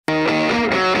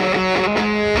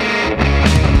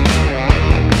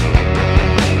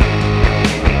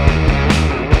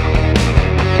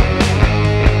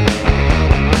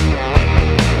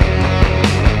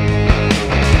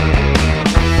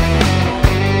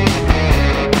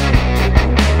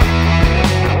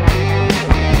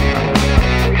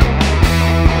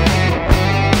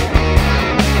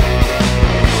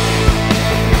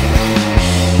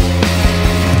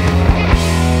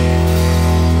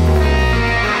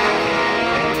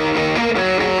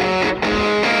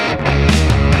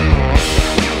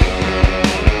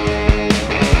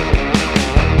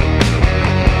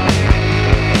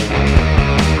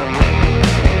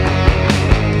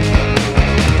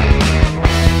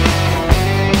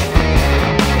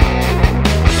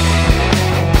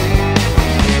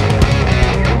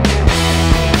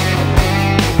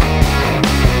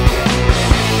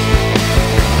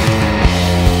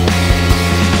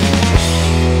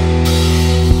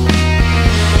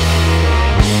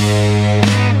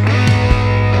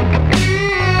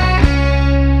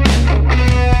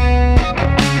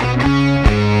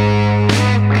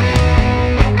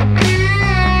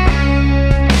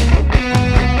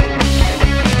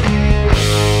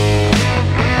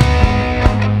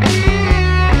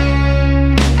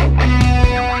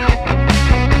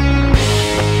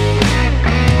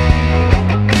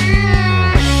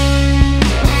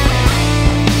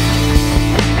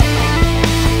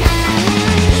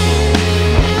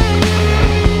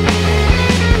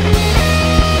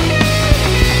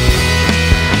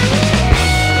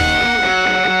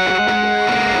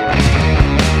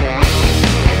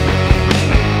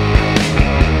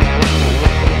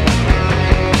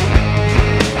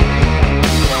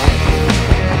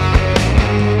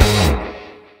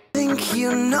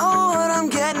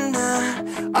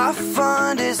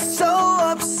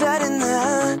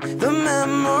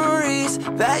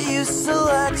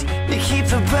things. You keep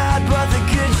the bad, but the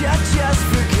good you just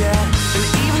forget. And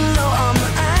even though I'm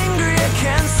angry, I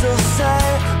can still say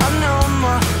I know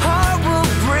my heart will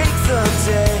break the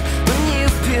day when you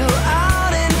peel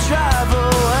out and drive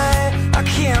away. I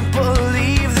can't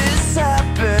believe this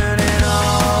happened, and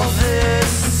all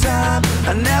this time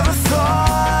I never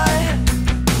thought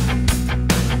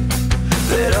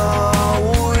that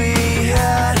all we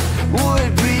had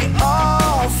would be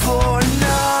all for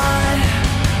naught.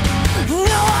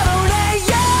 No, I don't hate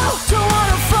you, don't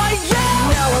wanna fight you.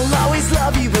 Now I'll always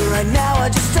love you, but right now I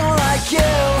just don't like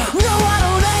you. No, I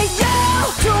don't hate you,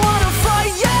 don't wanna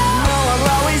fight you. No, I'll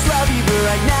always love you, but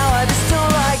right now I just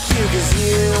don't like you. 'Cause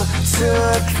you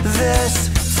took this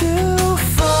too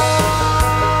far,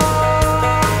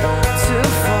 too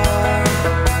far.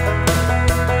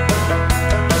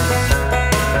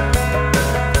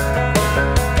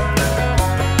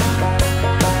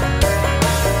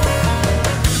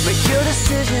 Make your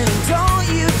decision and don't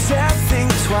you dare think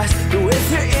twice. Go with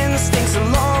your instincts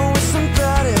along with some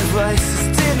bad advice. This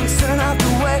didn't turn out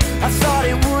the way I thought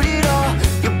it would at all.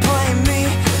 You blame me,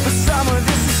 but some of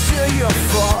this is still your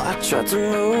fault. I tried to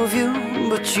move you,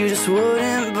 but you just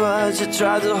wouldn't budge. I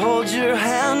tried to hold your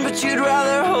hand, but you'd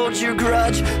rather hold your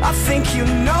grudge. I think you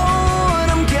know what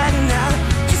I'm getting at.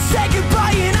 You say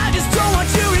goodbye and I just don't want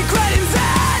you regretting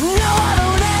that. No, I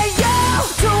don't hate you,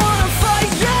 don't wanna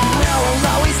fight you. Now I'll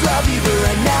always love you, but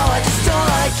right now I just don't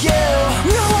like you.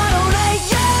 No, I don't hate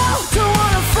you, don't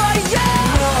wanna fight you.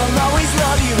 No, I'll always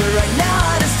love you, but right now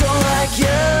I just don't like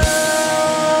you.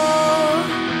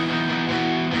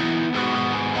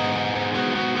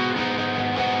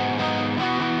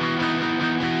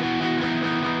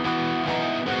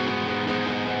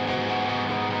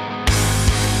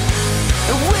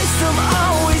 Wisdom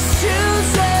always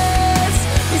chooses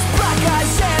these black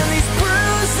eyes and these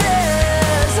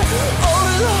bruises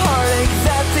over the heartache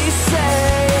that they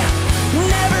say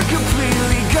never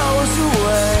completely goes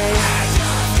away.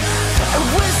 And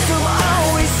wisdom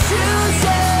always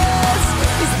chooses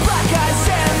these black eyes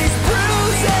and these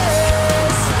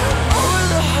bruises over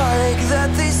the heartache that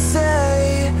they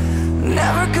say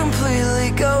never completely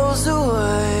goes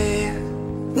away.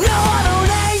 No, I don't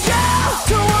hate you,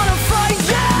 don't wanna fight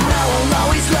you. Now I'll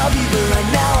always love you, but right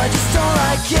now I just don't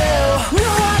like you. No,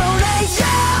 I don't hate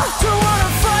you, don't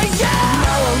wanna fight you.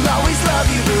 Now I'll always love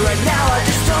you, but right now I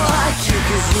just don't like you.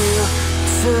 'Cause you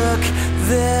took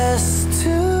this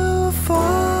too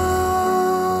far.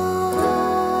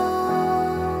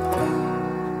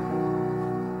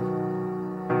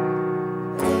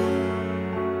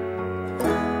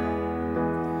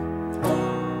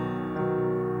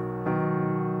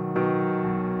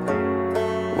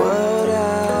 What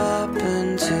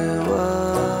happened to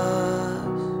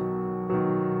us?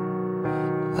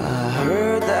 I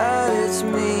heard that it's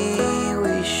me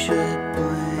we should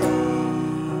blame.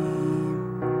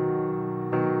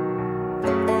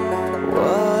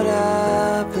 What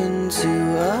happened to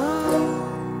us?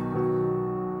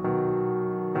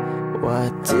 Why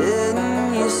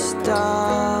didn't you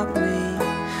stop me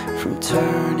from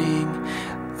turning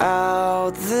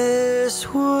out this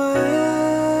way?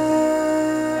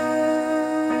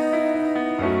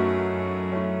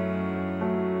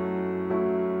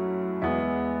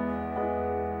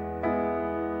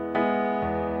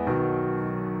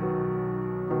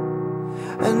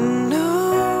 And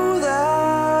know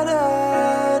that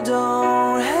I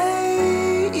don't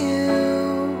hate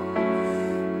you,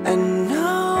 and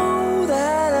know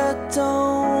that I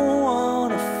don't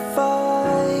wanna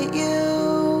fight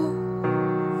you,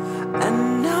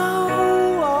 and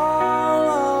know I'll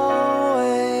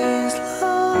always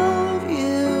love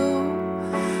you,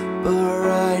 but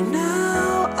right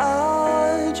now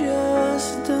I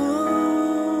just don't.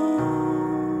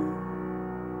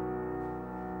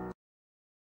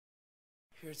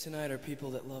 Here tonight are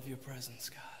people that love your presence,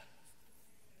 God.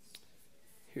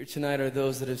 Here tonight are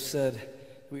those that have said,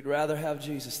 we'd rather have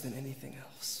Jesus than anything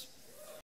else.